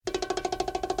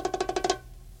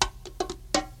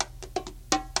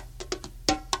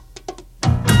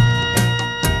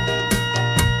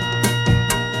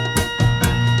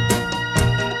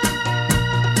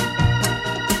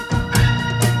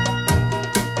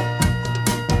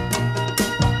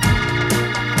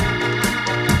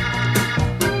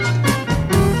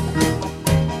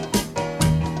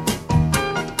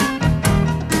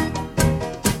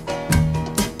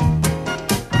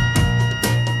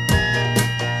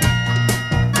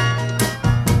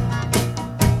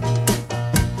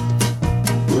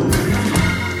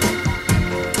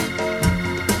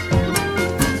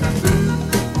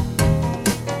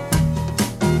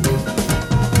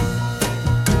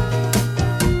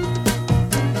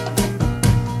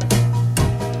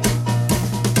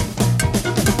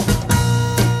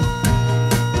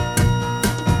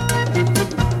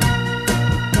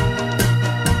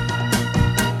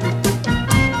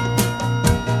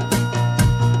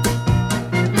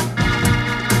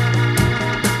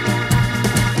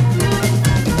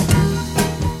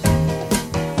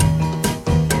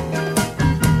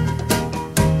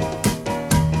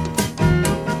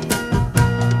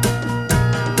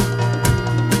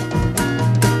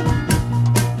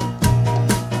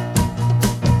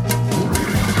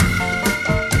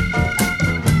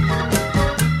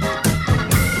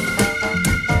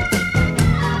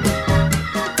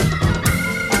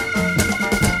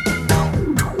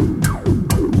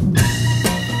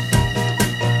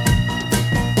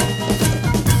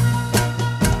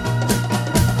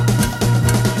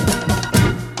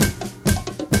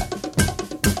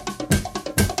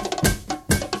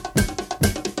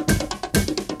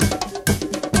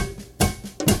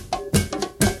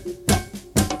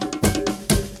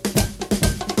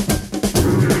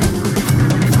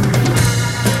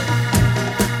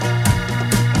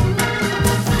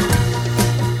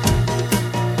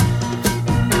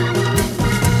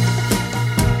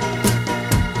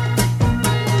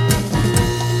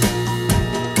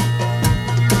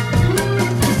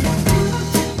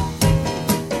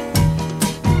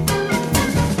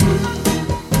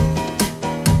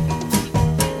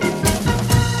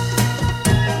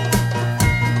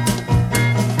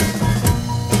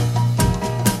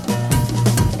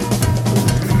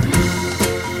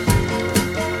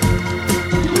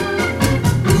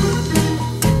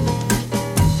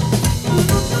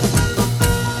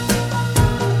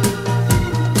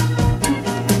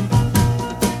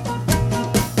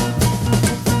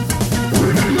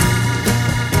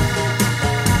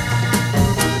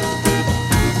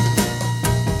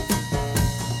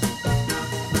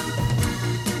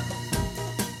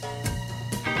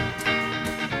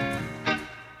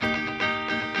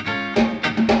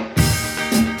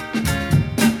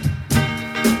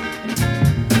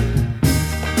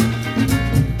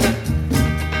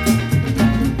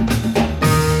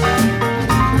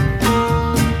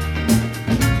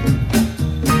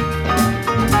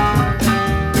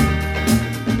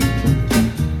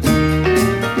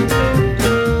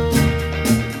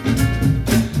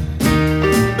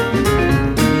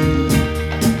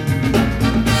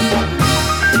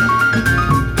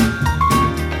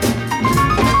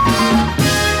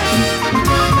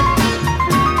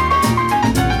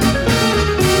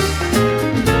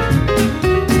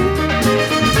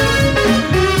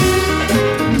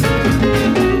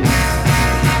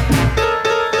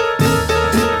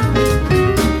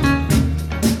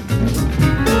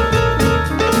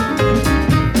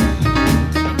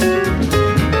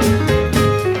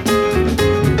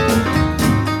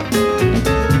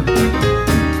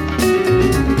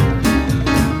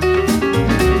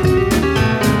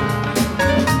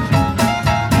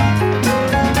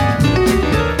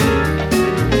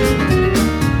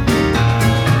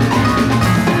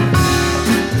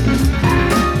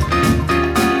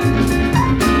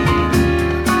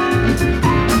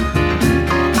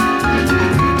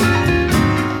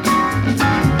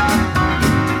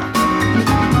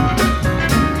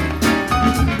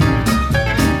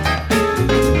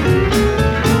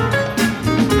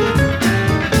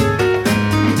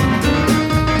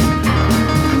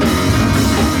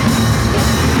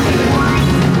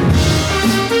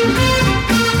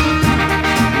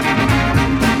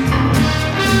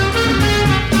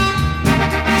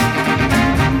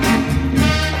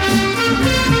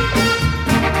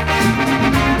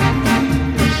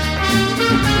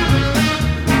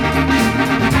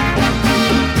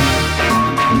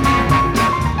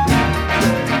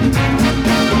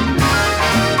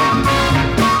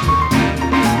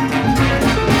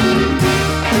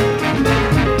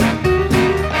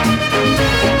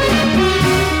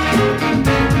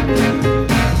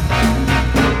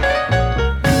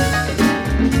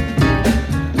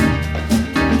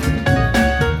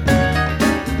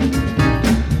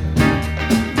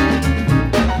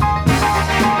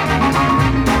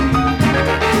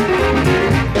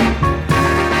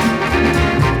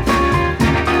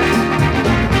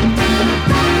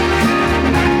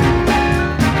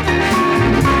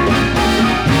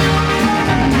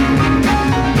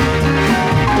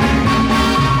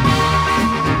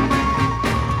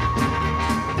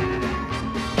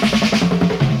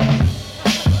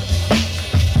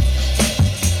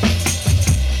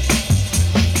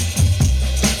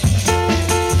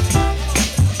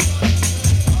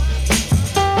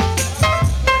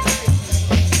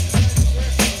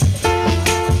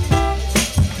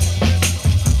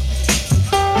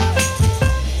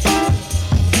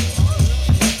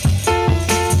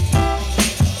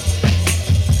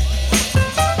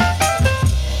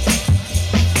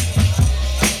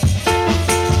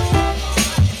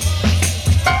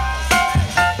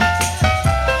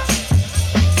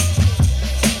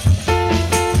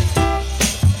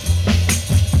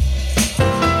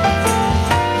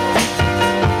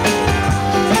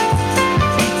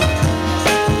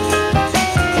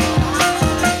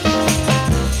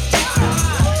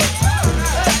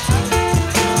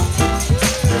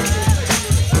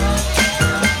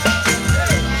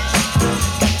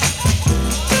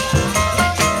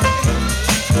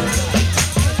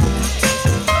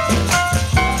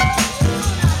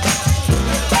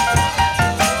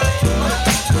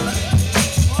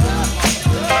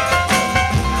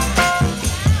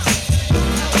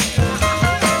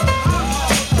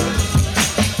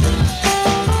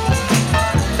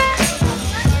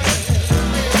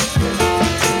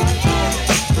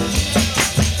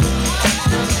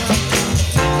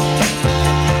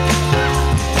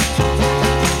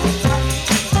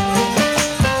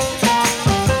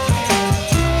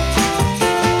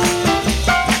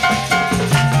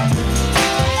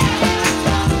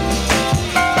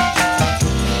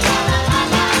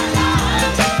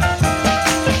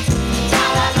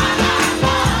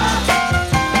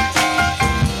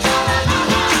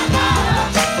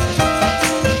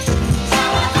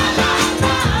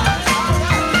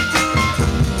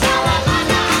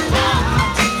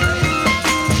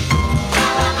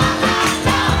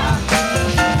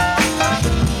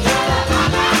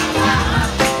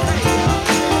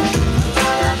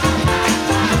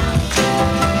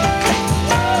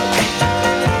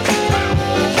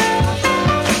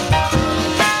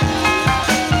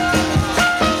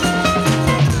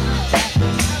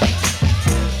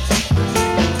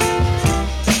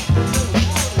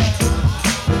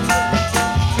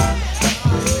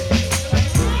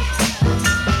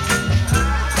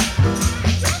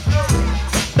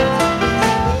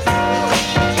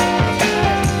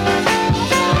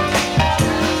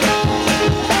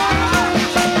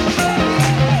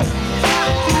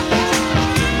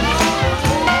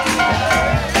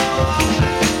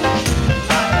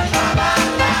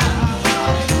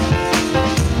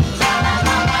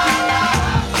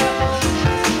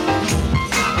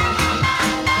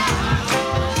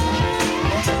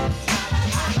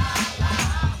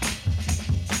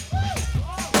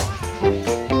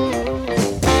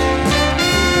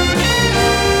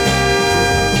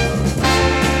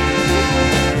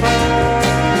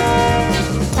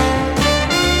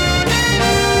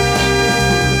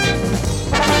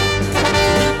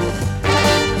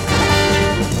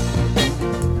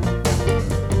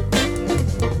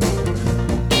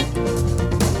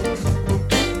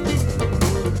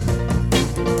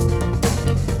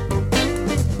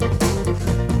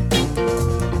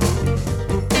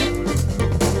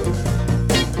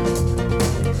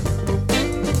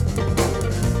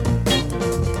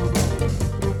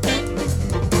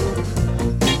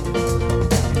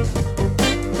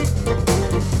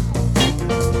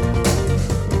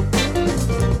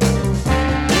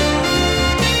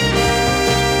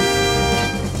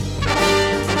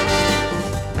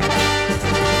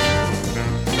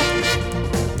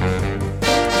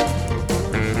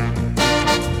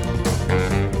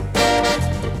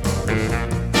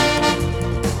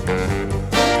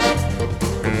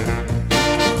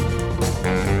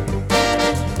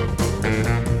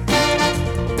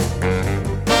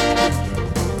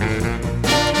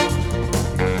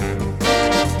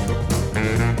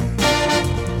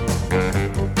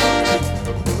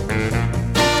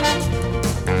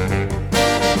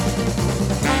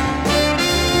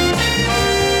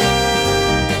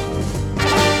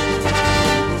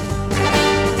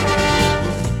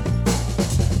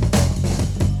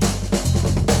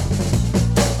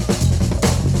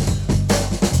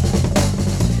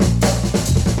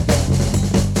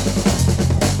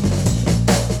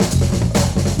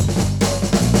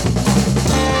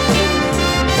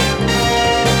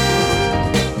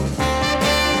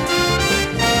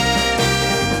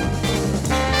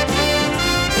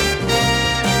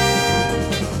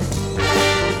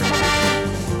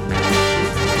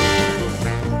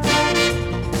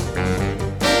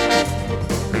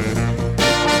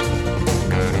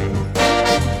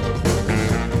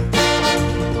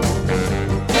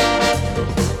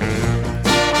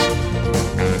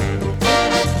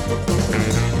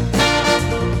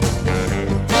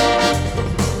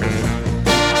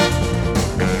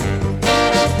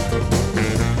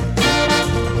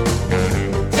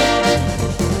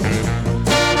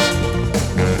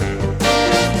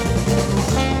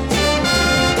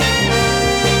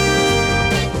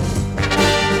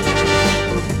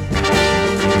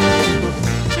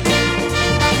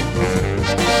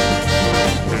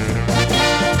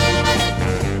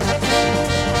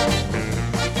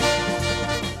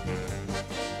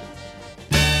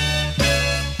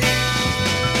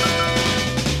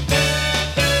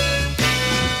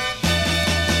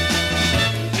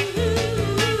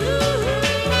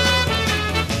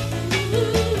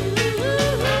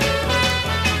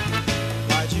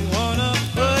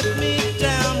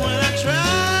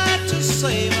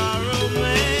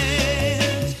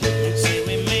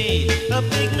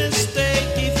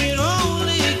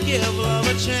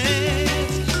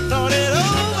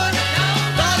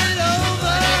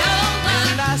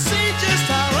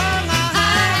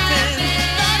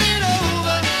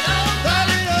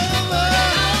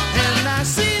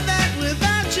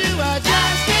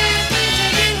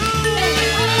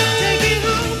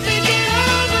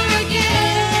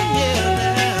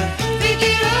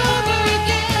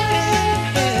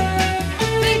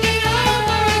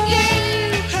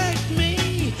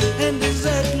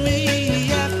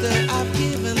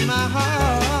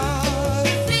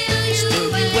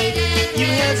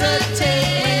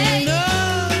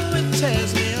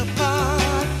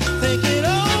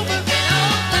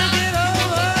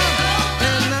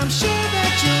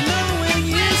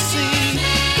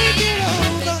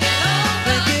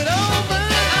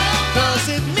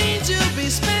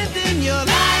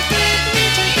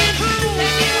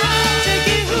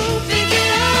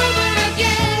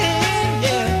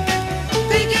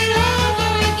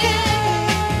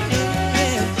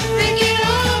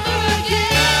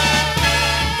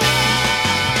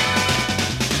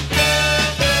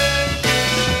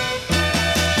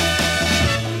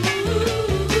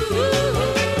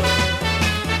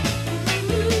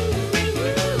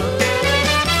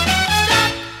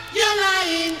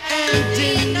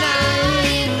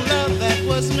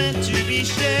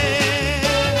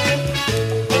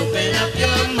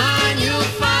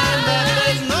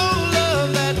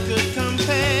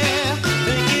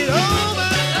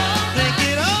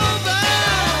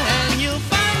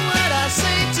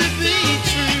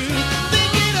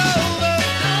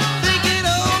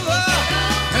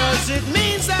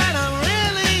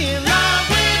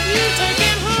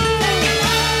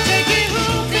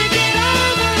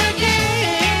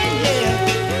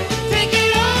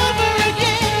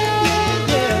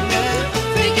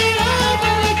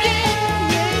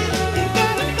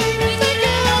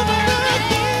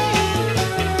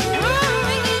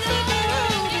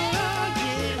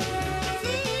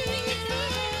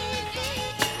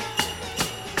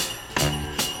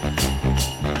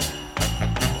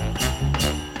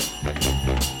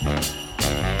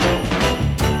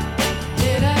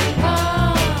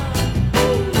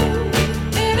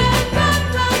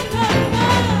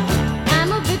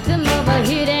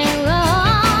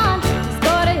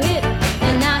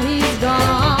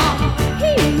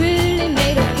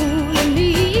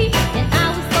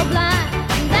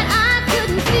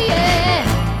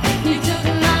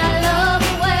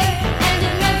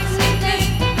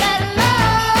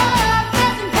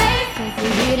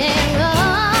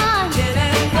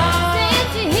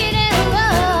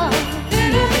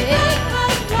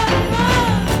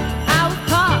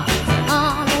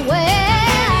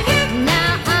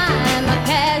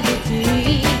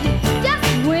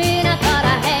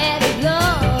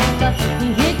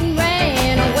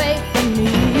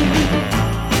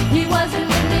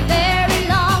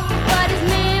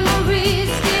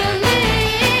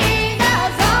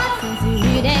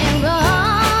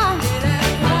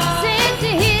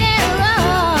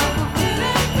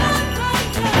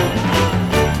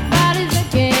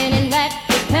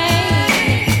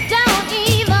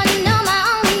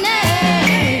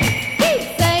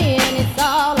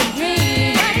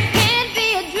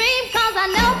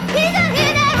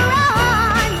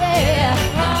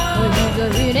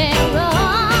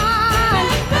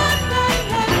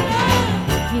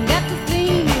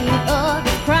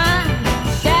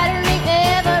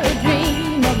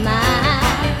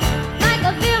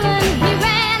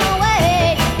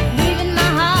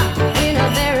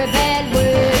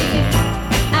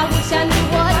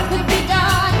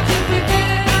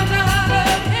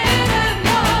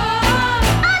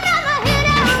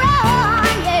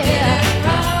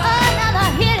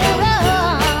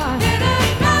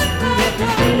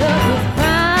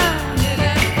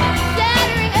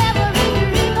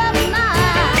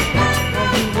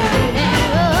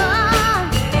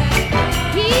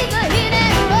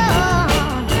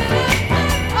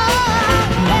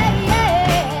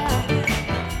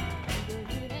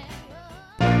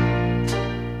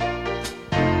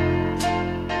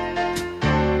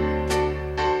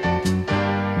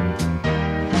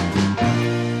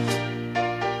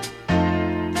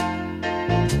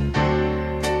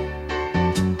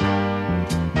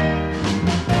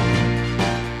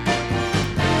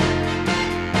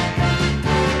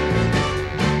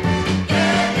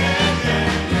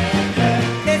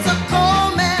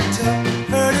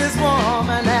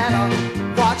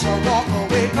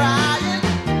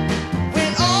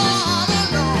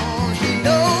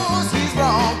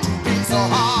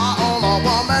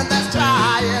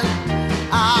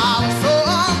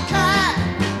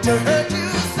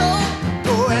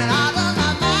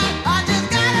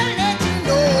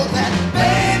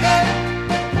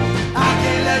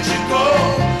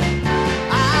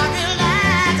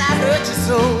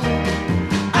so.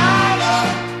 Our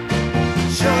love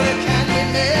surely can be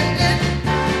mended.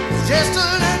 It's just a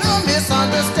little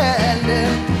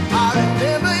misunderstanding. I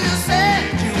remember you said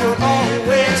you would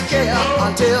always care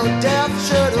until death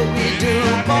should we do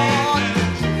part.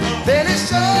 Then it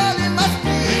surely must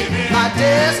be my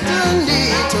destiny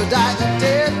to die the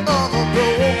death of a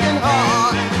broken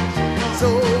heart. So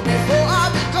before I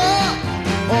become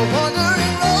a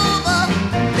wandering rover,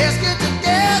 let's get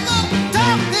together,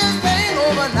 talk this thing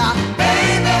over now.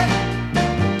 Baby,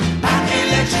 I can't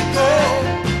let you go.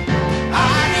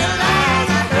 I realize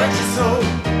I hurt you so.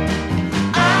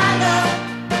 I know,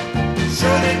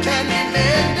 surely can be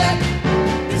mended.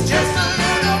 It's just a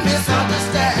little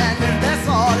misunderstanding, that's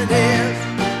all it is.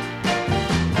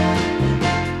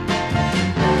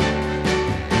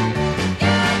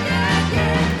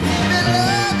 We've been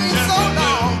loving so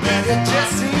long, it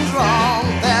just seems wrong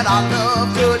that our love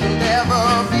could never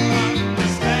be.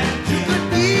 You could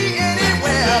be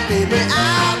anywhere, baby, I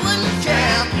wouldn't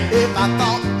care if I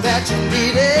thought that you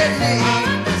needed me.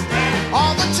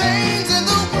 All the chains in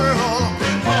the world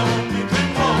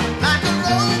like a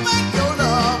rope make your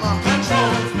love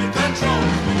controls me.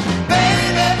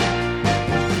 Baby,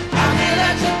 I can't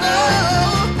let you go.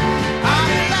 I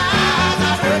realize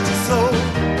I hurt you so.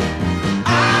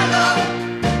 I love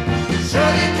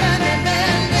surely can be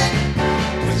mended.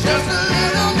 It's just a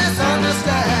little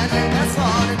misunderstanding, that's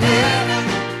all it is.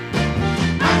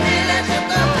 I can't let you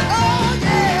go. Oh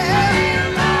yeah.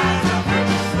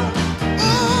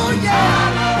 Oh yeah.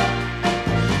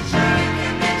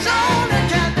 Surely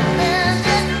can be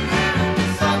mended.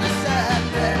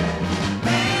 Misunderstanding.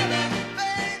 Baby.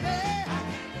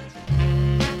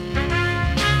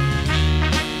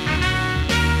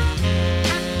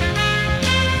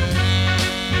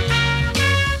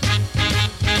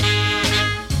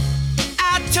 I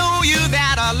told you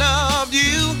that I loved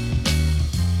you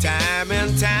time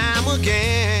and time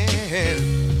again.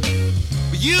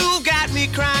 But you got me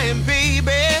crying,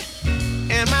 baby,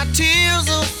 and my tears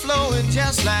are flowing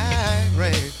just like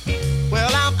rain.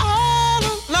 Well, I'm all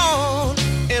alone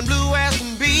and blue as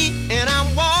can be, and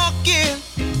I'm walking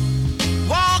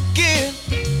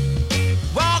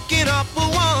up a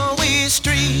one-way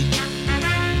street.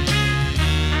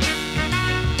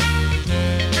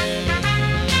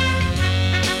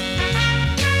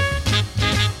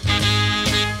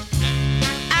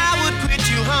 I would quit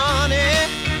you, honey.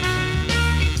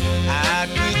 I'd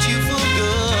quit you for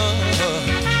good.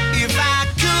 If I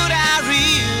could, I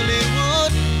really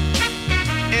would.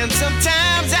 And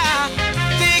sometimes I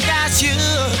think I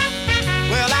should.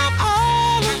 Well, I'm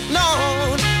all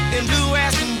alone and blue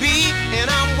as can be, and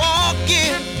I'm walking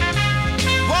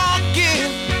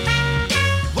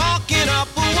up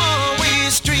a one-way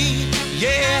street.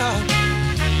 Yeah.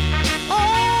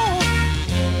 Oh,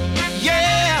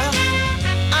 yeah.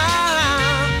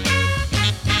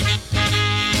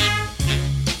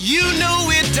 You know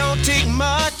it don't take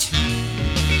much.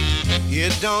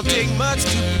 It don't take much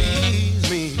to please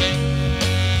me.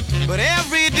 But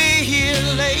every day here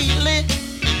lately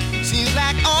seems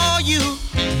like all you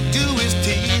do is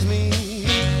tease me.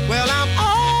 Well, I'm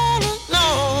all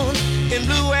alone and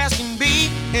blue as can be,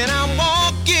 and I'm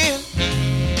walking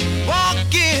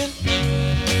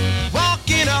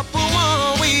up a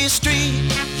one-way street.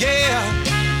 Yeah.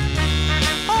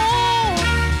 Oh,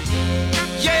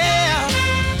 yeah.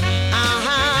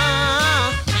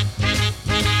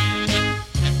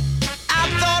 I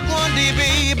thought one day,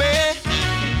 baby,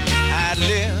 I'd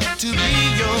live to be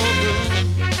your girl.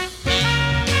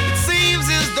 It seems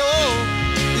as though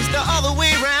it's the other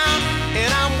way round,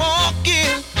 and I'm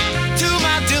walking to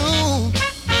my doom.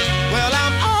 Well,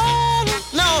 I'm all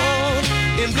alone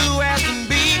and blue as can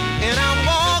be, and I'm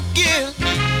walking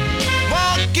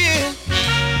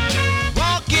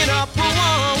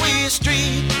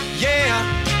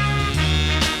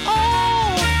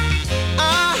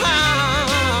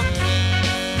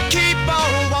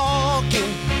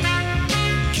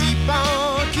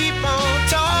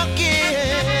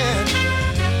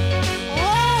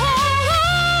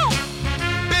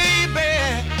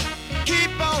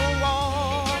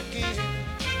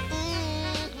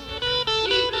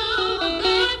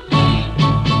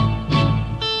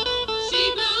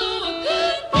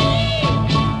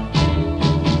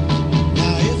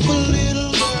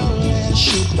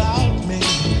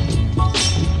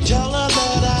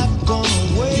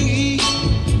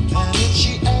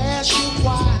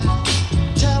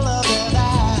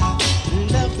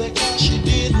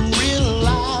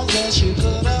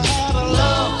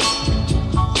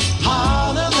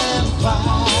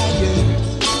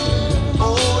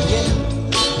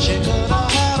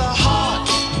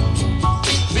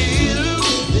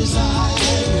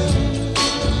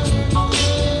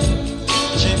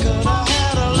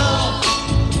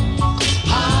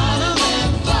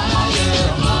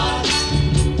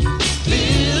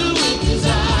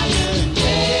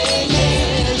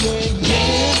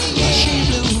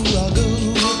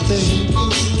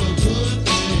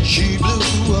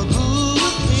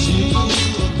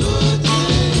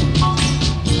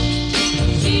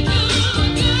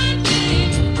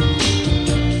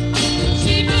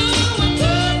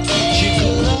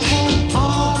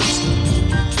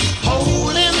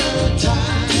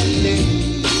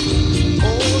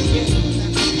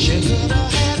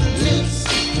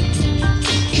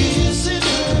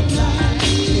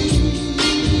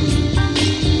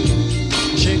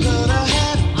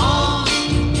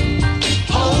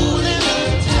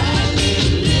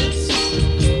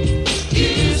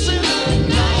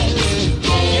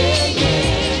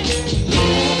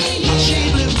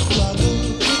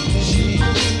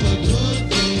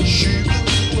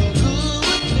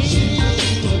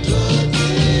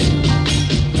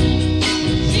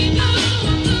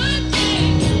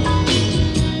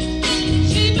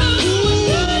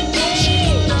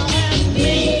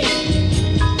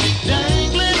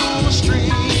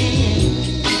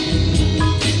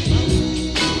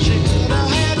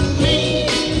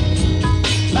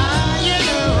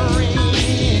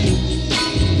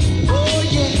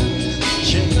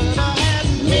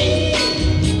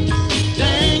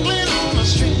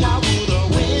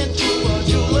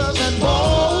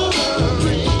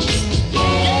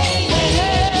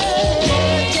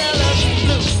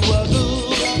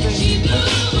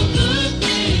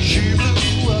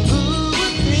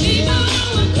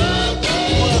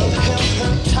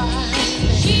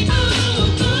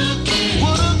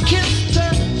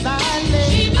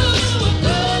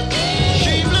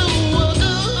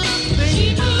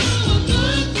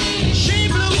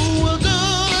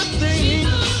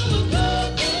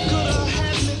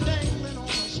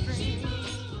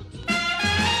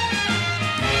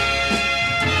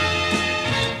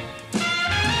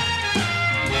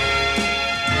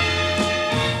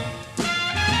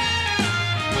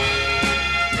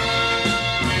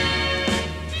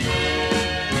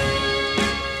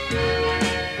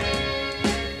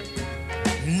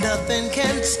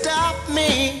stop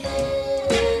me.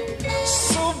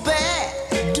 So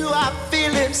bad do I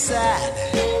feel inside.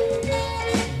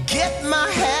 Get my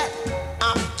hat,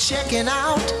 I'm checking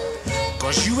out.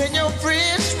 'Cause you and your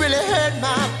friends really hurt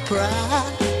my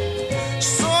pride.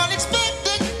 So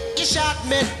unexpected, you shot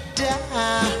me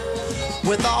down.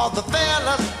 With all the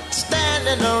fellas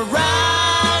standing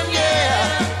around, yeah.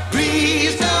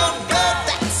 Please don't go,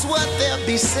 that's what they'll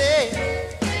be saying.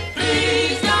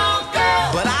 Please don't go.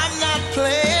 But I'm not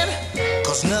playing,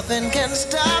 'cause nothing can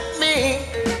stop me.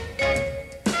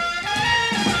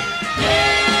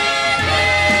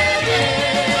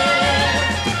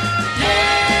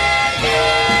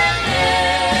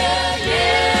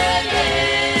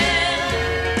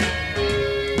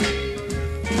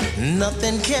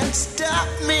 Nothing can stop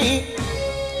me.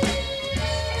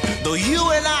 Though you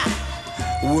and I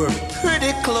were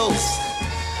pretty close,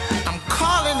 I'm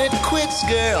calling it quits,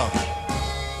 girl.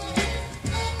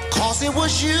 'Cause it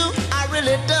was you I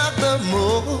really dug the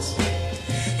most.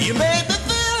 You made me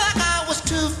feel like I was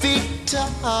 2 feet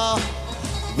tall,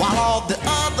 while all the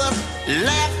others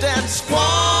laughed and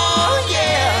squalled,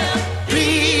 yeah.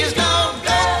 Please don't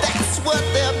go, that's what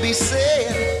they'll be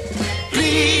saying.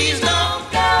 Please don't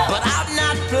go. But I'm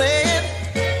not playing,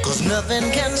 'cause nothing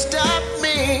can stop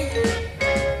me.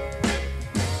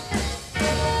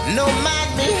 No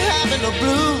mind me having a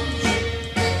blues.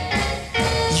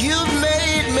 You've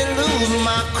made me lose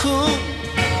my cool.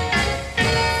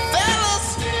 Fellas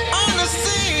on the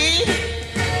scene,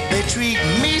 they treat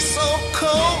me so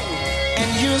cold and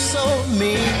you so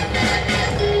mean.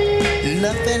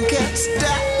 Nothing can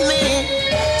stop me.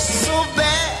 So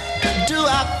bad do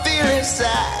I feel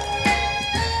inside.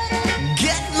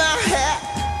 Get my hat,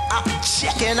 I'm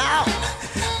checking out.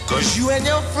 'Cause you and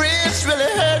your friends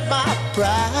really hurt my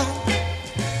pride.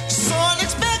 So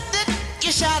unexpected,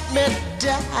 you shot me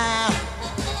down.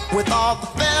 With all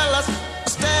the fellas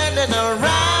standing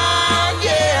around,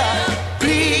 yeah.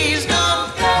 Please don't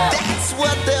go, that's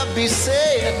what they'll be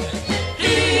saying.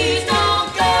 Please don't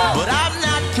go. But I'm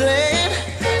not playing,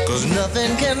 'cause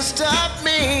nothing can stop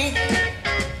me.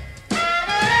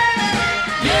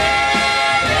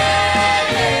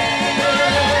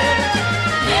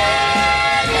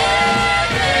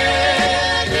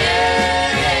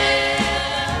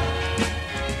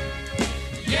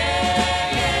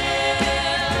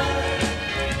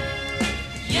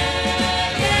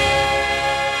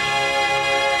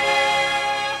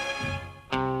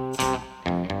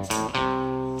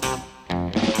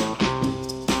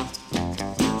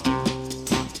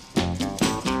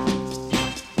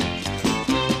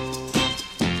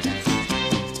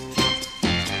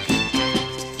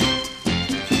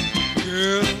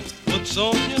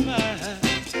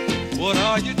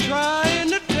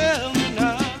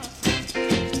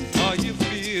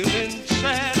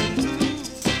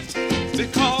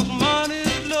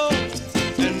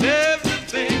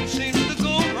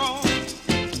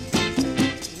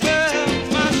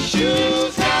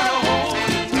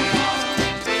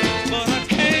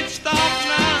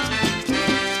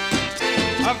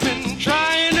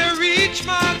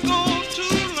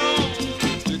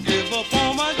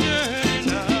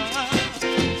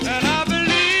 And I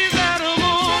believe that I'm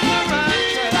on the right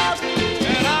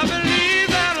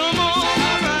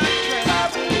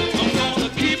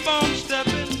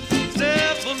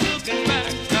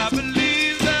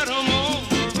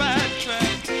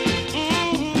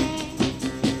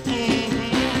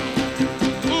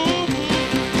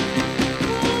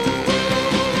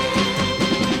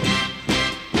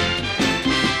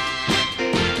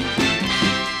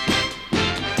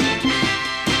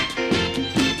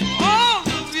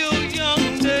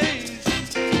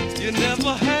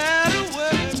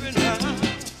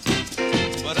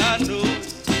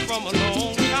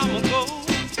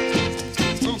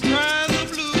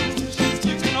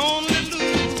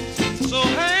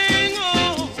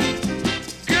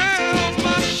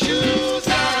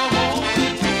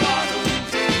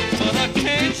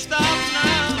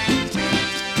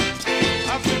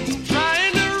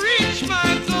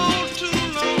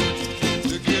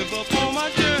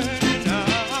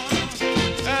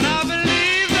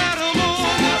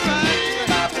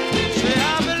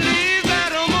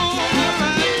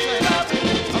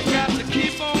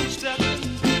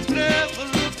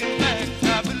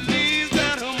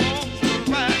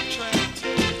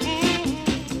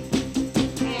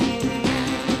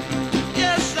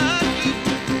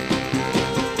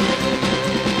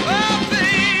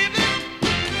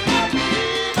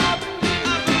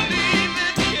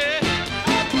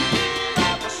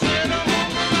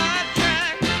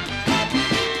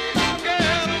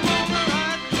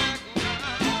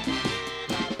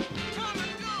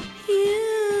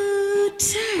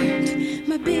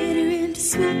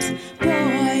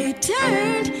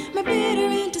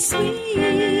sweet.